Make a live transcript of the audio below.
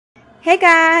Hey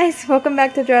guys, welcome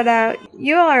back to DreadOut.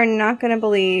 You all are not gonna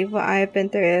believe what I've been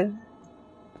through.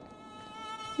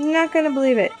 Not gonna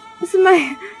believe it. This is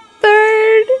my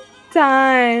third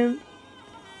time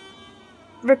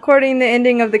recording the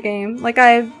ending of the game.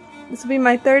 This will be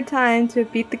my third time to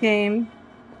beat the game.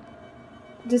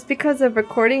 Just because of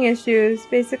recording issues,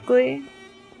 basically.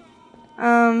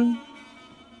 Yeah.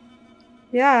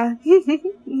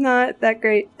 Not that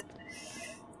great.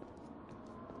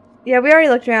 Yeah, we already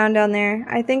looked around down there.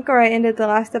 I think where I ended the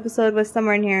last episode was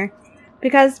somewhere in here.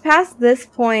 Because past this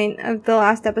point of the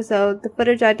last episode, the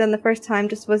footage I'd done the first time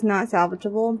just was not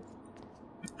salvageable.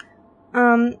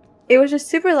 It was just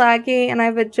super laggy, and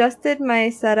I've adjusted my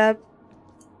setup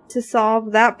to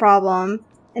solve that problem.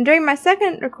 And during my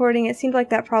second recording, it seemed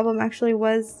like that problem actually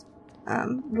was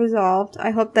resolved. I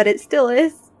hope that it still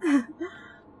is.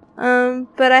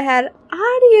 But I had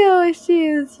audio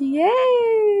issues.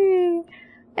 Yay!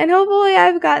 And hopefully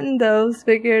I've gotten those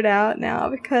figured out now,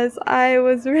 because I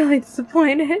was really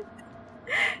disappointed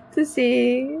to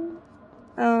see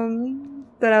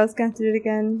that I was going to have to do it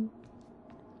again.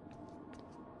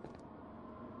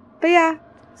 But yeah,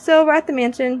 so we're at the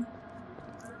mansion.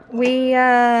 We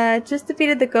just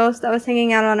defeated the ghost that was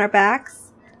hanging out on our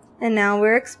backs, and now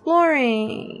we're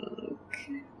exploring.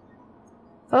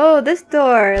 Oh, this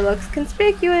door looks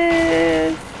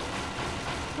conspicuous.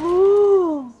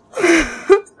 Ooh.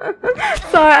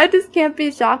 Sorry, I just can't be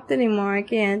shocked anymore. I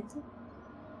can't.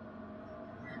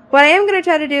 What I am going to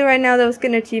try to do right now, though, is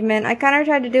get an achievement. I kind of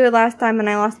tried to do it last time and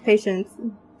I lost patience.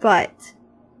 But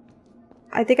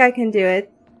I think I can do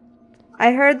it.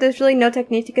 I heard there's really no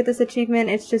technique to get this achievement.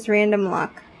 It's just random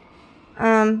luck.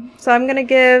 So I'm going to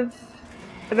give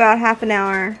about half an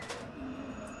hour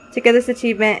to get this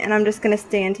achievement, and I'm just going to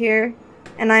stand here.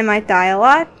 And I might die a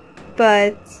lot,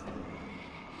 but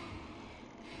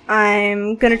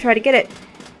I'm gonna try to get it.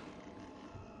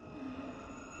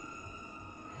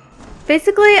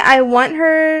 Basically, I want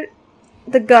her,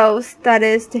 the ghost, that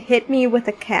is, to hit me with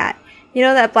a cat. You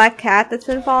know that black cat that's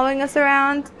been following us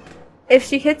around? If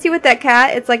she hits you with that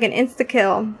cat, it's like an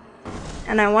insta-kill.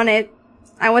 And I want it.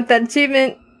 I want that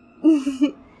achievement.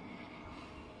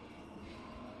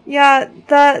 Yeah,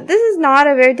 this is not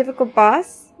a very difficult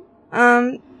boss.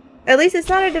 At least it's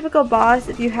not a difficult boss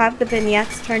if you have the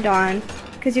vignettes turned on.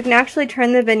 Because you can actually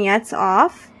turn the vignettes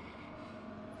off,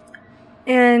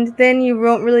 and then you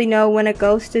won't really know when a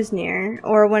ghost is near,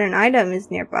 or when an item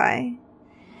is nearby.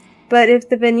 But if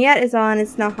the vignette is on,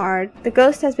 it's not hard. The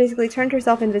ghost has basically turned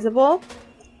herself invisible,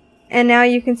 and now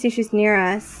you can see she's near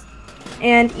us.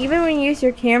 And even when you use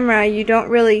your camera, you don't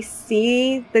really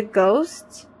see the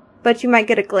ghost, but you might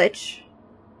get a glitch.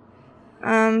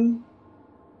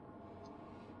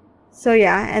 So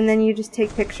yeah, and then you just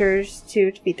take pictures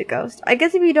to defeat the ghost. I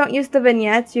guess if you don't use the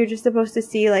vignettes, you're just supposed to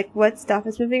see like what stuff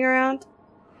is moving around,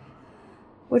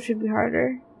 which would be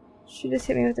harder. She just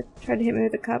hit me with tried to hit me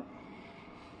with a cup.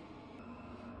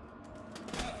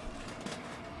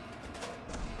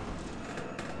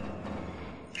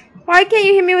 Why can't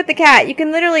you hit me with the cat? You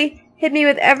can literally hit me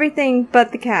with everything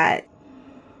but the cat.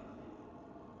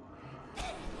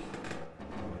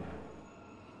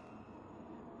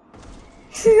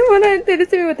 They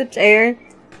just hit me with a chair.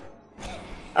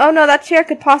 Oh no, that chair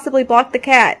could possibly block the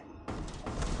cat.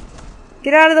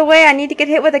 Get out of the way, I need to get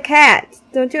hit with a cat.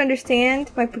 Don't you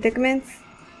understand my predicaments?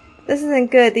 This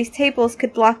isn't good. These tables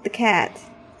could block the cat.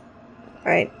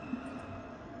 Right.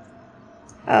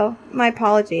 Oh, my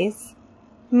apologies.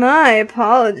 My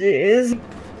apologies.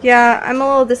 Yeah, I'm a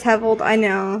little disheveled, I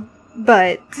know.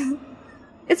 But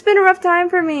it's been a rough time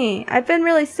for me. I've been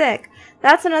really sick.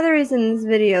 That's another reason this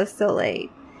video is so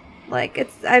late. Like,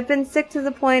 I've been sick to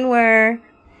the point where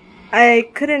I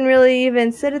couldn't really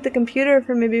even sit at the computer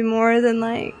for maybe more than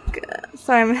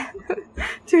sorry, I'm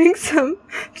doing some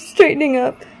straightening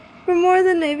up. For more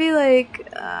than maybe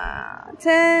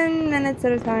 10 minutes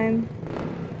at a time.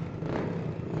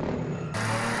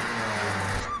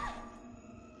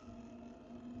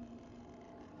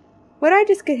 What did I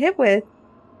just get hit with?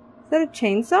 Is that a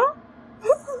chainsaw?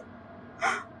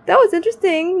 That was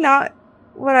interesting, not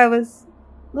what I was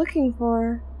looking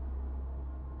for.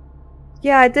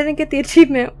 Yeah, I didn't get the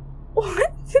achievement.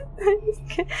 What did I just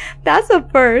get? That's a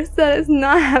first. That has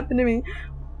not happened to me.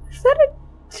 Is that a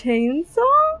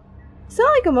chainsaw? It's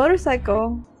not like a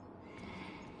motorcycle.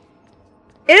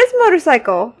 It is a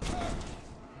motorcycle.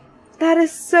 That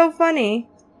is so funny.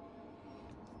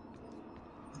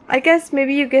 I guess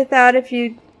maybe you get that if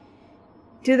you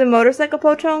do the motorcycle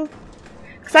pochong.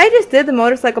 Because I just did the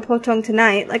motorcycle pochong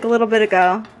tonight, like a little bit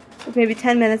ago. Like maybe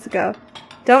 10 minutes ago.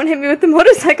 Don't hit me with the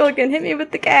motorcycle again, hit me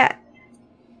with the cat.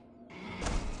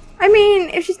 I mean,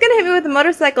 if she's gonna hit me with a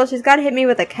motorcycle, she's gotta hit me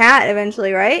with a cat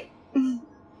eventually, right?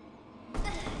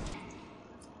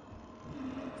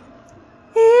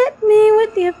 Hit me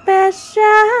with your best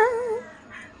shot.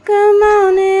 Come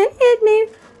on and hit me.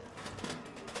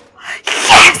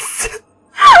 Yes!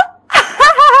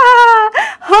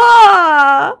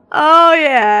 Oh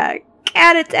yeah.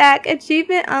 Cat attack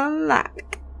achievement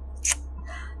unlocked.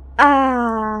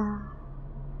 I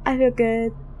feel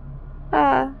good.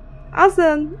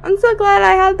 Awesome. I'm so glad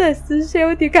I have this to share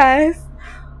with you guys.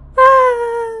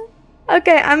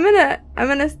 Okay, I'm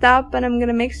gonna stop and I'm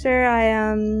gonna make sure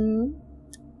I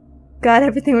got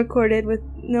everything recorded with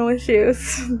no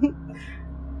issues.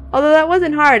 Although that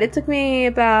wasn't hard. It took me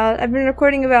I've been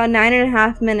recording about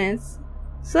 9.5 minutes.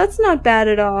 So that's not bad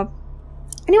at all.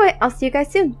 Anyway, I'll see you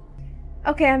guys soon.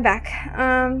 Okay, I'm back.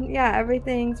 Yeah,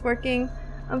 everything's working.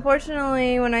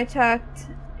 Unfortunately, when I checked,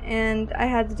 and I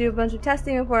had to do a bunch of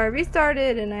testing before I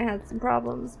restarted, and I had some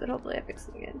problems, but hopefully I fixed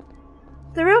it again.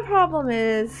 The real problem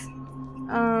is,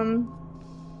 I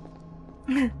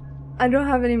don't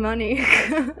have any money.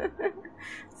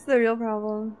 It's the real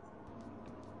problem.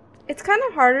 It's kind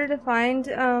of harder to find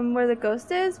where the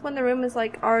ghost is when the room is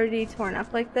like already torn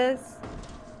up like this.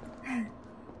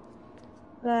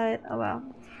 But oh well.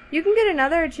 You can get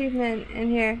another achievement in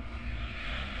here.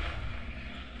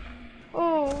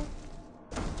 Oh,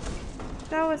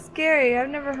 that was scary. I've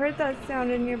never heard that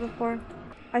sound in here before.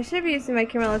 I should be using my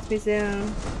camera. Let's me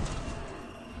zoom.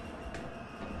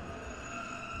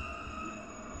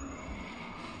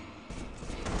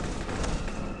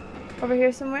 Over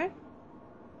here somewhere?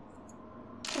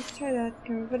 Let's try that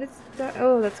camera, but it's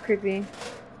oh, that's creepy.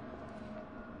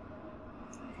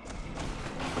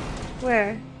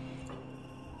 Where?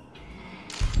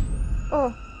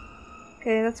 Oh.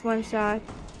 Okay, that's one shot.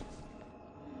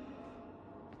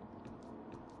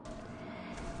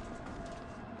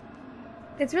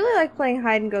 It's really like playing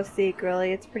hide and go seek,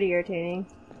 really. It's pretty irritating.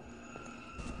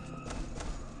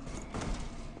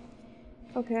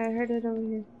 Okay, I heard it over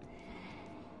here.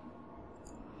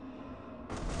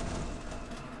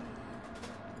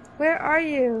 Where are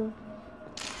you?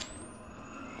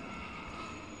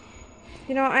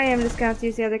 You know, I am just gonna have to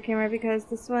use the other camera because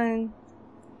this one...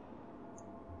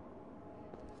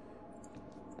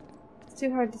 it's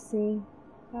too hard to see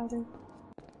about it.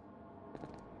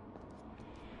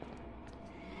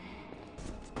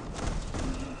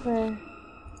 Where?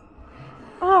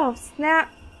 Oh,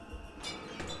 snap!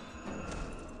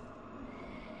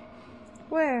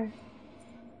 Where?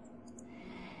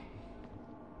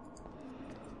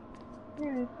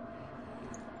 Where?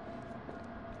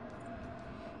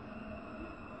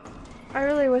 I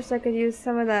really wish I could use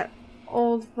some of that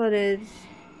old footage.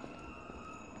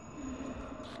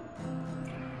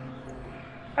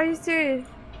 Are you serious?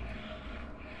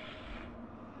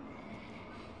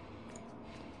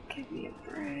 Give me a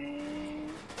break.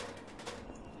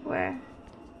 Where?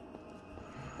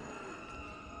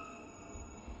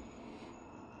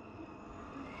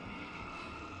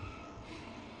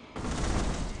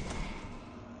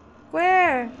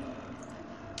 Where?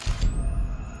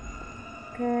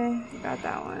 Okay, got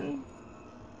that one.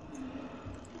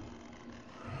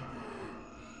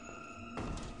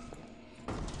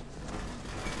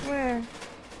 Where?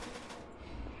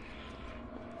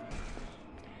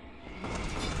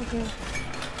 Okay.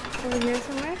 Over here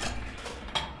somewhere?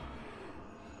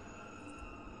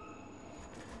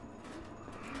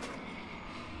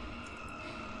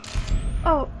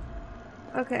 Oh!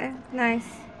 Okay, nice.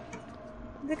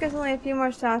 I think there's only a few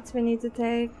more shots we need to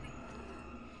take.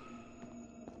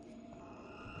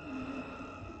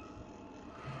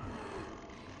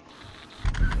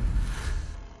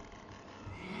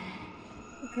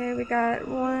 Okay, we got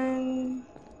one.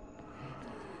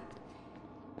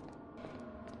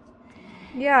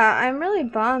 Yeah, I'm really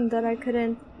bummed that I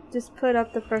couldn't just put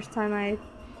up the first time I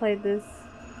played this.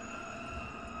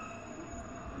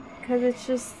 Because it's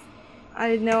just,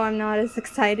 I know I'm not as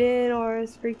excited or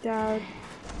as freaked out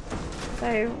as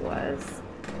I was.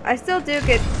 I still do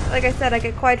get, like I said, I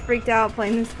get quite freaked out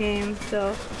playing this game,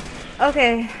 so.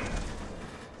 Okay.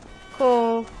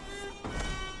 Cool.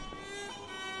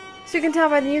 So you can tell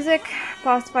by the music,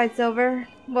 boss fight's over.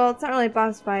 Well, it's not really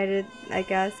boss fight, I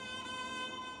guess.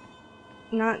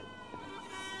 Not...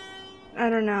 I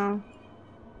don't know.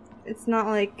 It's not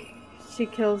like she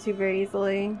kills you very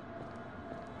easily.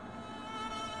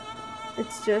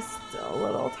 It's just a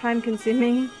little time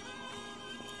consuming.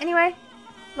 Anyway,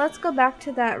 let's go back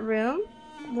to that room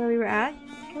where we were at.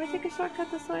 Can we take a shortcut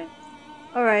this way?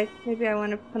 Alright, maybe I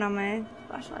want to put on my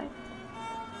flashlight.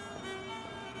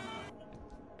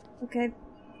 Okay.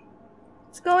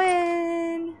 Let's go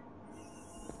in.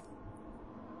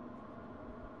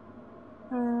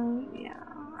 Yeah.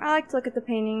 I like to look at the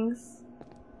paintings.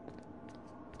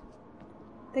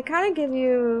 They kind of give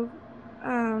you,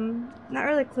 not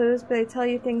really clues, but they tell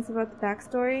you things about the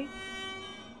backstory.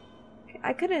 Okay,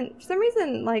 I couldn't, for some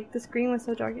reason, like, the screen was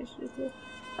so dark.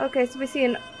 Okay, so we see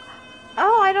an,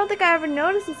 oh, I don't think I ever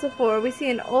noticed this before. We see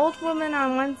an old woman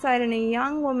on one side and a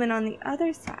young woman on the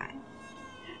other side.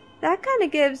 That kind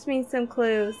of gives me some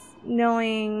clues,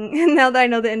 knowing, now that I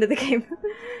know the end of the game.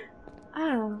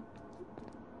 Oh.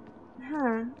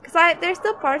 Huh. Because there's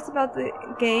still parts about the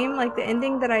game, like the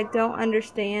ending, that I don't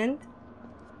understand.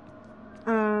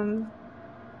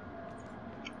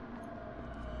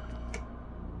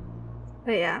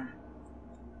 But yeah.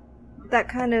 That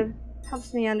kind of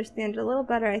helps me understand it a little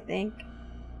better, I think.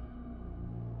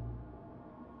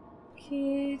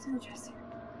 Okay, it's interesting.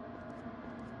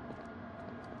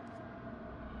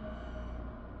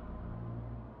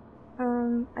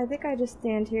 I think I just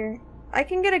stand here. I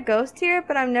can get a ghost here,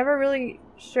 but I'm never really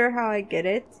sure how I get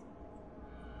it.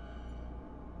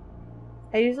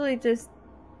 I usually just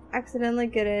accidentally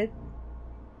get it.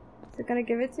 Is it gonna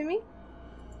give it to me?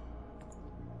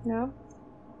 No?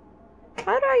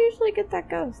 How do I usually get that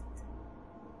ghost?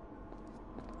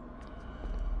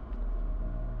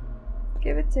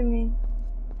 Give it to me.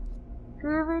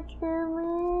 Give it to me.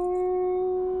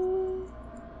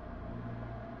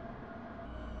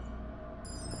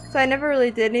 So I never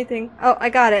really did anything. Oh, I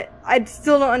got it. I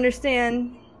still don't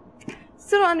understand.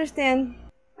 Still don't understand.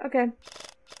 Okay.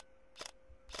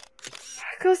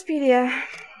 Ghostpedia.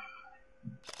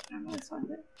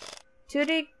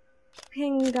 Judy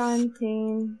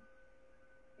Pingantine.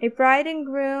 A bride and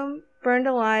groom burned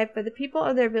alive by the people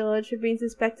of their village for being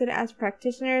suspected as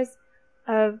practitioners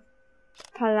of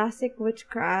Palasic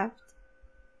witchcraft.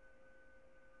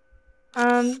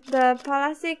 The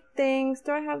Palasic things,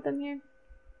 do I have them here?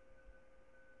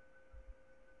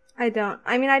 I don't.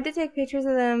 I mean, I did take pictures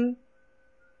of them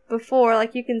before,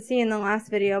 like you can see in the last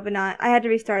video, but not. I had to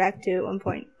restart Act 2 at one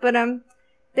point. But,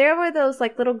 there were those,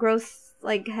 like, little gross,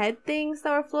 like, head things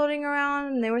that were floating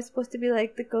around, and they were supposed to be,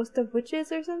 like, the ghost of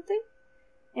witches or something.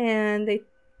 And they,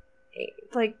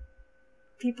 like,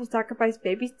 people sacrifice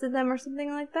babies to them or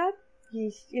something like that.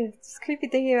 Yeesh, it's creepy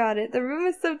thinking about it. The room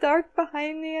is so dark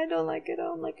behind me. I don't like it. I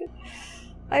don't like it.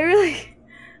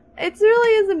 It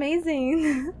really is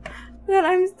amazing that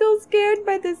I'm still scared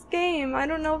by this game. I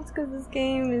don't know if it's because this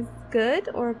game is good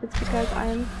or if it's because I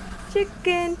am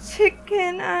chicken.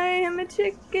 I am a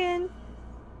chicken.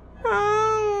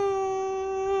 Oh.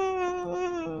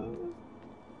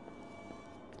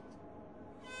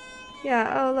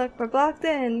 Yeah, oh look, we're blocked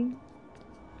in.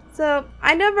 So,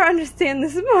 I never understand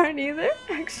this part either,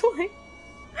 actually.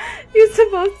 You're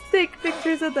supposed to take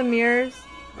pictures of the mirrors.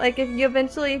 Like, if you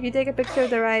take a picture of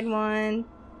the right one,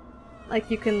 like,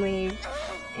 you can leave.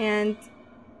 And,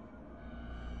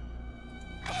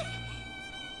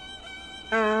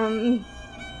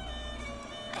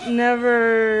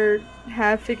 never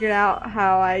have figured out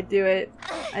how I do it.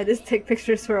 I just take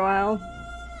pictures for a while.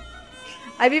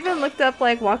 I've even looked up,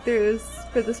 like,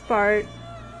 walkthroughs for this part,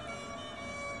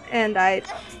 and I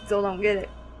still don't get it.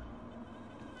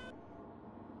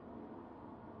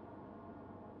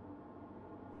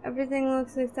 Everything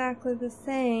looks exactly the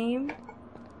same.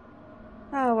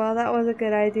 Oh well, that was a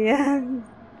good idea.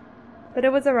 But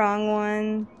it was a wrong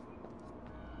one.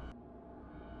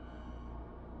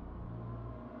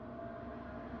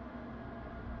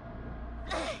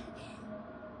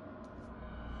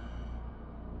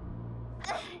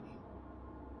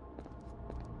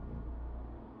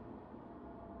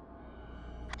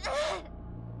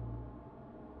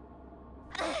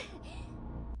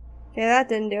 Okay, that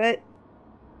didn't do it.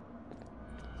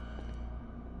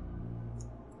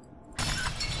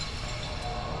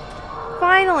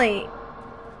 Finally!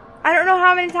 I don't know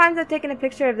how many times I've taken a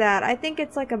picture of that. I think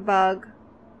it's like a bug.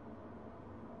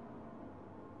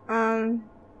 But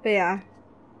yeah.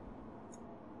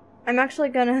 I'm actually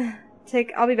gonna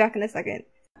I'll be back in a second.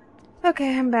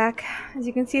 Okay, I'm back. As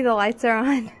you can see, the lights are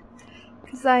on.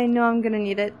 Because I know I'm gonna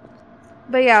need it.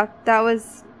 But yeah, that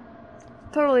was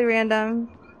totally random.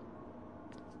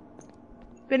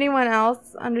 If anyone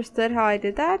else understood how I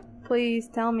did that, please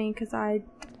tell me, because I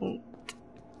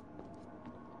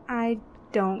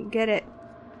don't get it.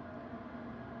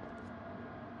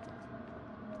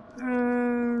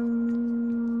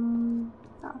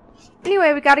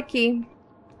 Anyway, we got a key.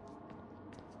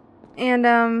 And,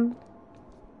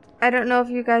 I don't know if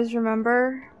you guys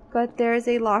remember, but there's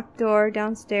a locked door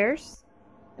downstairs.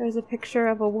 There's a picture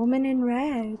of a woman in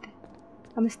red.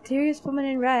 A mysterious woman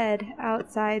in red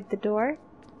outside the door.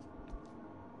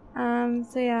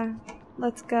 So yeah,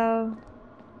 let's go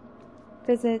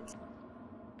visit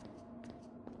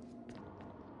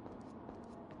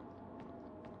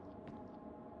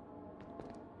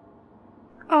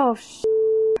Oh,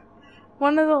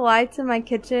 one of the lights in my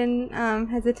kitchen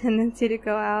has a tendency to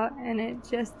go out, and it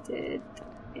just did,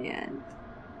 and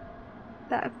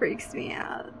that freaks me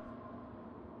out.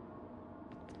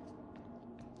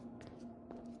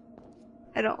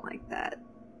 I don't like that.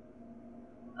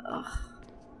 Ugh.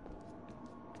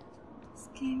 This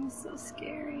game is so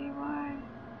scary, why?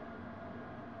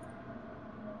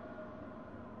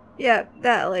 Yep,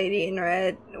 that lady in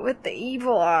red with the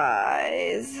evil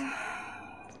eyes.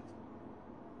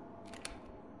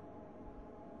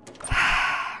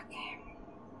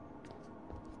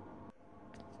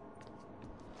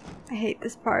 I hate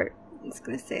this part. I'm just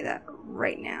gonna say that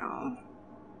right now.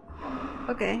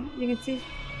 Okay, you can see.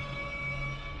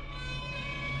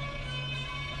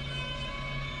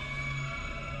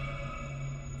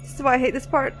 This is why I hate this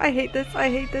part. I hate this, I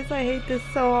hate this, I hate this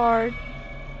so hard.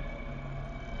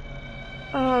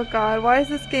 Oh god, why does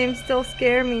this game still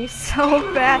scare me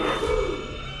so bad?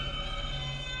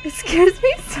 It scares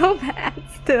me so bad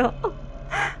still.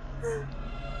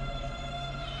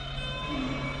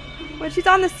 When she's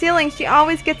on the ceiling, she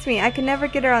always gets me. I can never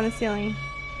get her on the ceiling.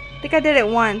 I think I did it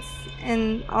once,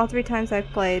 and all 3 times I've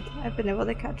played, I've been able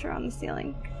to catch her on the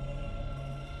ceiling.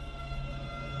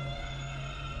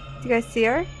 Do you guys see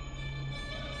her?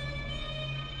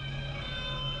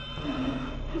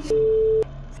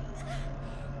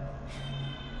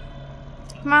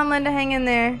 Come on, Linda, hang in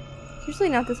there. It's usually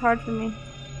not this hard for me.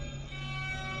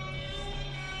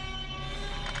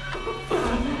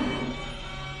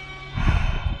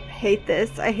 I hate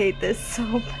this. I hate this so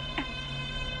bad.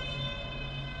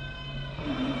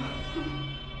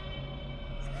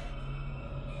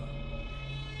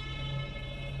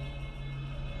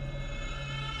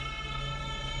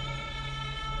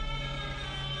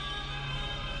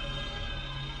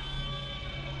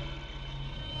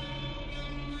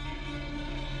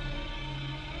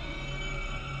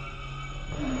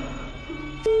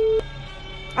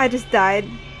 I just died.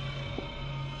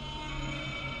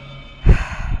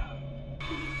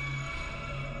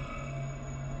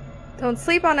 Don't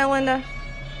sleep on it, Linda.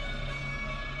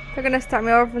 They're gonna start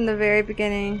me over from the very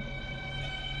beginning.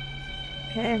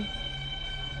 Okay.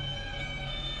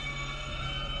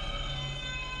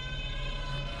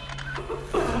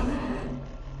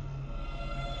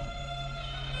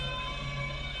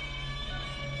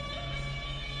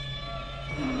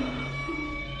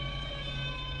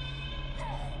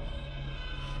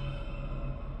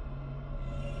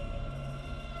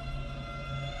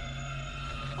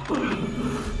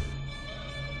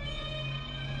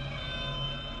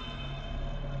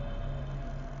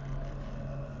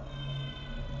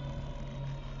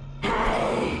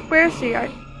 Where is she? I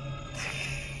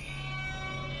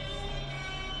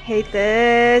hate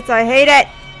this. I hate it.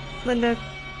 Linda.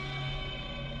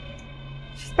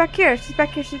 She's back here. She's back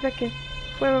here. She's back here.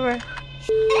 Where?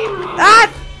 Ah!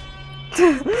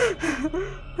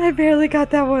 I barely got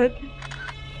that one.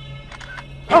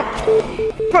 Oh!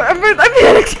 I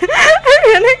panicked. I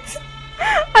panicked.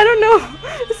 I don't know.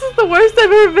 This is the worst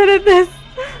I've ever been at this.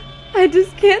 I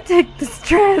just can't take the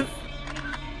stress.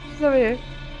 She's over here.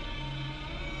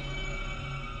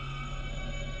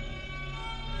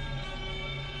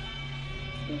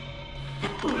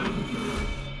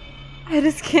 I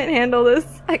just can't handle this.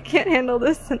 I can't handle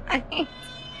this tonight.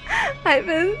 I've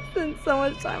been spending so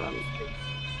much time on this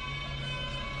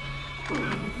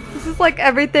game. This is like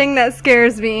everything that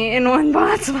scares me in one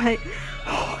boss fight.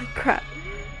 Holy crap.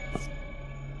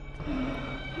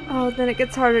 Oh, then it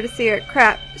gets harder to see her.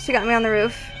 Crap, she got me on the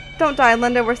roof. Don't die,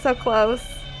 Linda, we're so close.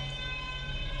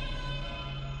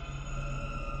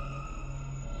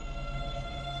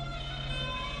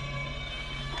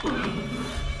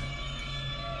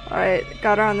 Alright,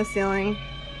 got her on the ceiling.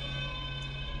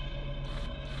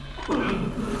 Oh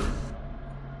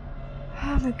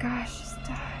my gosh, just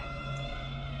die.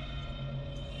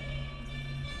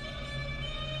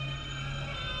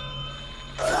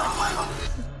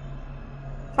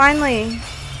 Finally!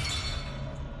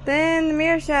 Then the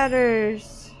mirror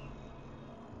shatters.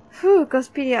 Whew,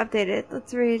 Ghostpedia updated.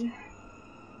 Let's read.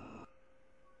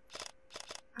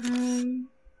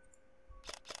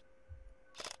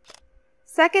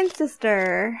 Second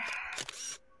sister.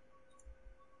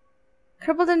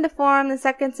 Crippled and deformed, the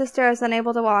second sister is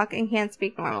unable to walk and can't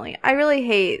speak normally. I really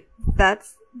hate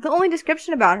that's the only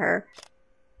description about her.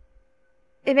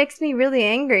 It makes me really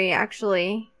angry,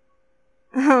 actually.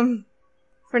 For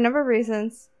a number of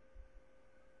reasons.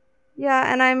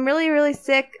 Yeah, and I'm really, really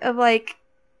sick of, like,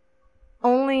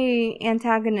 only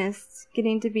antagonists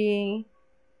getting to be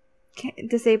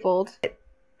disabled.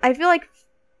 I feel like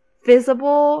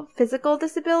physical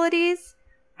disabilities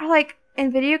are, like,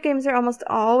 in video games are almost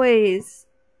always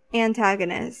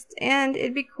antagonist. And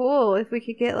it'd be cool if we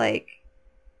could get, like,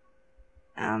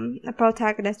 a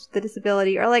protagonist with a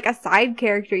disability, or like a side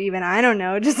character even, I don't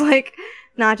know, just like,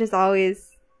 not just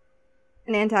always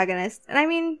an antagonist. And I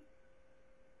mean,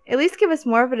 at least give us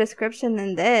more of a description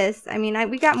than this. I mean,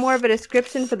 we got more of a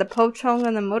description for the Pochong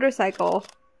on the motorcycle.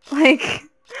 Like,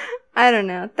 I don't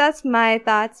know. That's my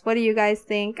thoughts. What do you guys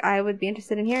think? I would be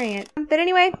interested in hearing it. But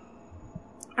anyway,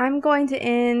 I'm going to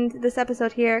end this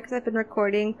episode here because I've been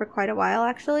recording for quite a while,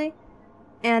 actually.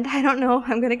 And I don't know if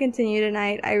I'm going to continue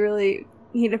tonight. I really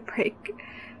need a break.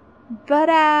 But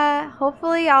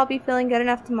hopefully I'll be feeling good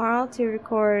enough tomorrow to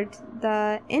record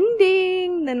the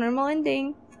ending, the normal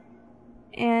ending.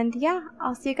 And yeah,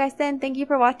 I'll see you guys then. Thank you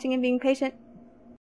for watching and being patient.